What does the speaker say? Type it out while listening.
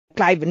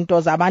Clive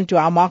Ntozabantu,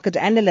 our market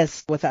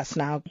analyst, with us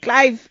now.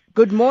 Clive,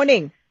 good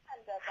morning.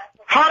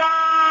 Hello,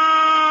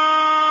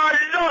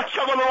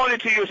 good morning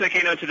to you,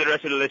 Sakina, to the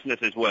rest of the listeners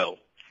as well.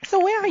 So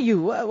where are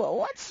you?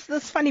 What's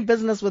this funny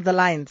business with the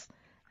lines?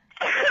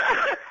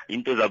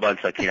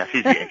 Ntozabantu, Sakina,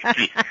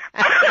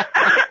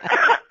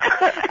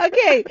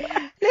 Okay,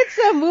 let's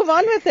move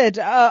on with it.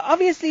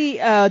 Obviously,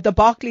 the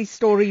Barclays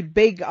story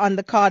big on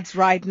the cards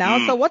right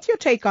now. So what's your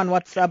take on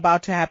what's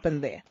about to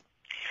happen there?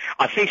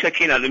 I think,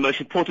 Sakina, the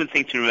most important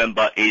thing to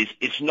remember is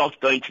it's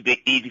not going to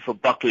be easy for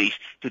Barclays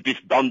to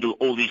disbundle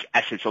all these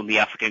assets on the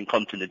African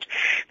continent.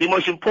 The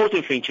most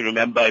important thing to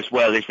remember as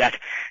well is that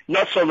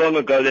not so long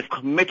ago they've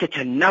committed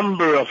a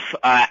number of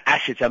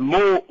assets and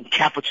more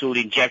capital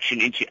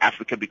injection into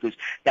Africa because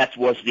that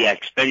was their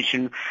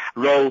expansion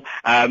role.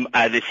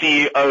 The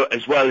CEO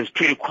as well is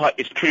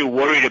pretty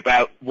worried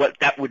about what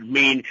that would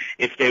mean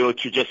if they were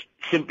to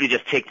simply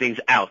take things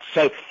out.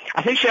 So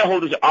I think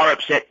shareholders are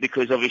upset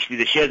because obviously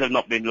the shares have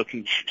not been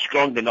looking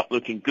strong, they're not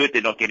looking good,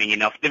 they're not getting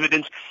enough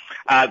dividends.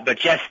 But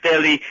Jeff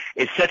Staley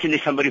is certainly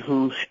somebody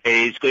who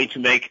is going to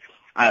make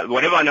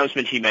whatever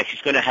announcement he makes,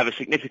 he's going to have a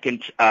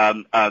significant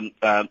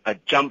a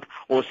jump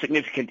or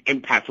significant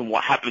impact on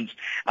what happens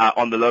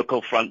on the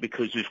local front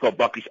because we've got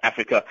Barclays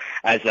Africa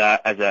as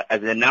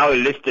a now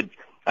listed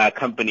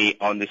company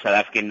on the South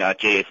African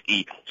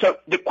JSE. So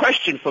the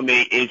question for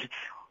me is,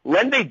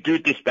 when they do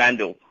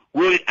disbandle,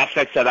 will it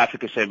affect South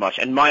Africa so much?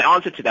 And my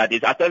answer to that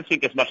is I don't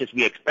think as much as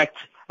we expect,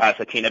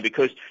 Sakina,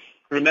 because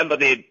remember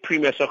the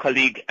Premier Soccer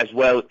League as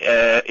well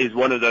is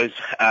one of those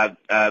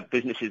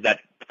businesses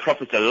that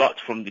profits a lot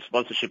from the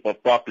sponsorship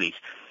of Barclays.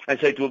 And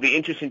so it will be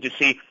interesting to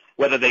see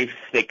whether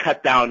they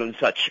cut down on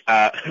such,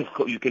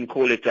 you can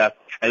call it a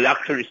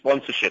luxury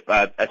sponsorship,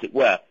 as it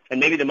were.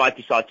 And maybe they might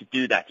decide to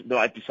do that. They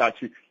might decide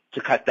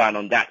to cut down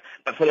on that.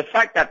 But for the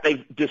fact that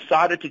they've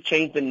decided to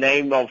change the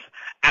name of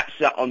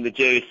ABSA on the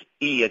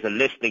JSE as a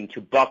listing to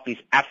Barclays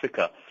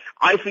Africa,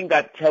 I think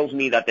that tells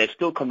me that they're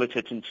still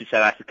committed to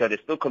South Africa. They're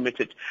still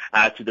committed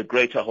to the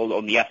greater whole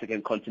on the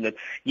African continent.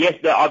 Yes,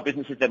 there are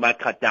businesses that might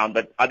cut down,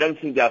 but I don't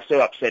think they are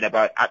so upset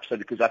about ABSA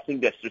because I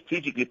think they're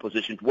strategically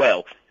positioned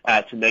well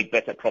to make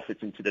better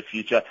profits into the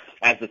future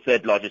as the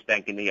third largest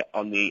bank in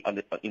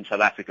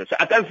South Africa. So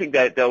I don't think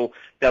that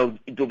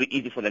it'll be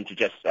easy for them to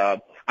just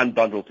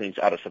unbundle things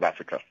out of South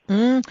Africa.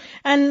 And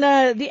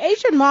the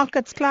Asian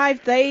markets,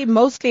 Clive, they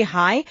mostly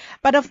high,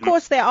 but of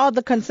course there are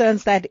the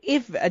concerns that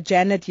if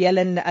Janet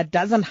Yellen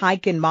doesn't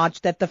hike in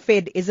March, that the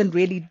Fed isn't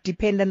really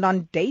dependent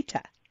on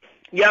data.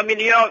 Yeah, I mean,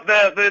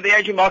 the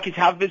Asian markets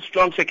have been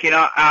strong,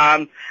 Sakina.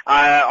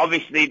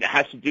 Obviously, it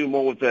has to do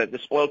more with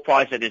this oil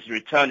price that has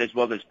returned as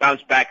well as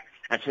bounced back.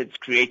 And so it's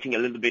creating a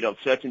little bit of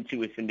certainty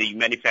within the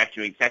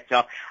manufacturing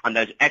sector. And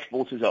those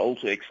exporters are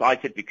also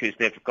excited because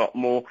they've got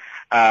more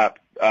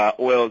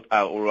oil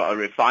or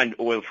refined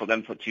oil for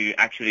them to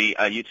actually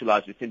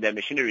utilize within their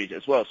machineries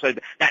as well. So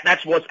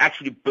that's what's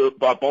actually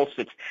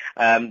bolstered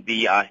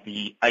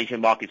the Asian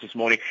markets this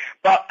morning.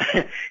 But,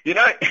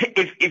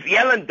 if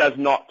Yellen does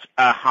not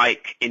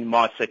hike in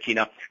March,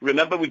 Sakina,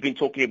 remember we've been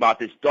talking about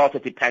this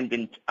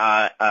data-dependent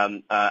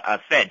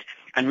Fed.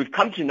 And we've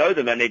come to know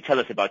them, and they tell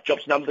us about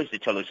jobs numbers, they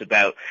tell us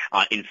about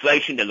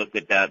inflation, they look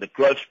at the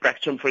growth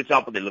spectrum, for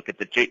example, they look at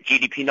the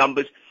GDP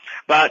numbers.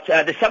 But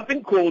there's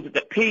something called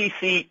the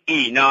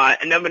PCE. Now, I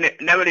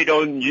normally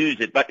don't use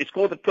it, but it's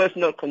called the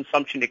Personal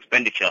Consumption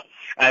Expenditure,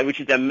 which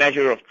is a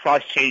measure of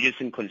price changes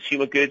in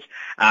consumer goods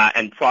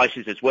and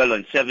prices as well,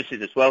 and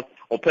services as well,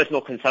 or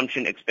personal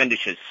consumption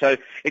expenditures. So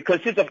it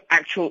consists of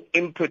actual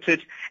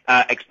inputted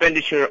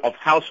expenditure of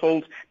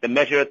households. The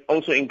measure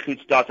also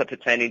includes data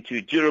pertaining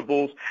to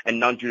durables and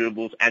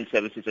non-durables and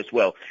services as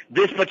well.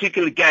 This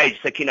particular gauge,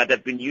 Sakina,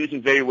 they've been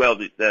using very well,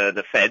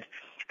 the Fed.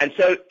 And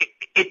so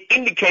it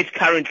indicates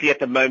currently at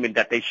the moment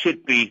that they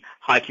should be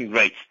hiking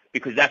rates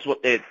because that's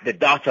what the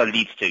data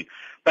leads to.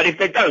 But if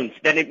they don't,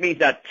 then it means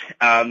that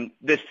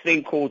this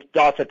thing called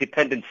data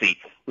dependency,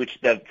 which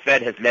the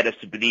Fed has led us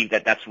to believe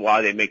that that's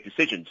why they make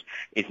decisions,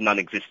 is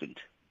non-existent.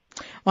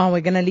 Well,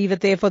 we're going to leave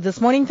it there for this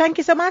morning. Thank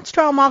you so much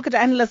to our market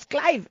analyst,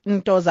 Clive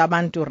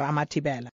Ntozabantu Ramatibela.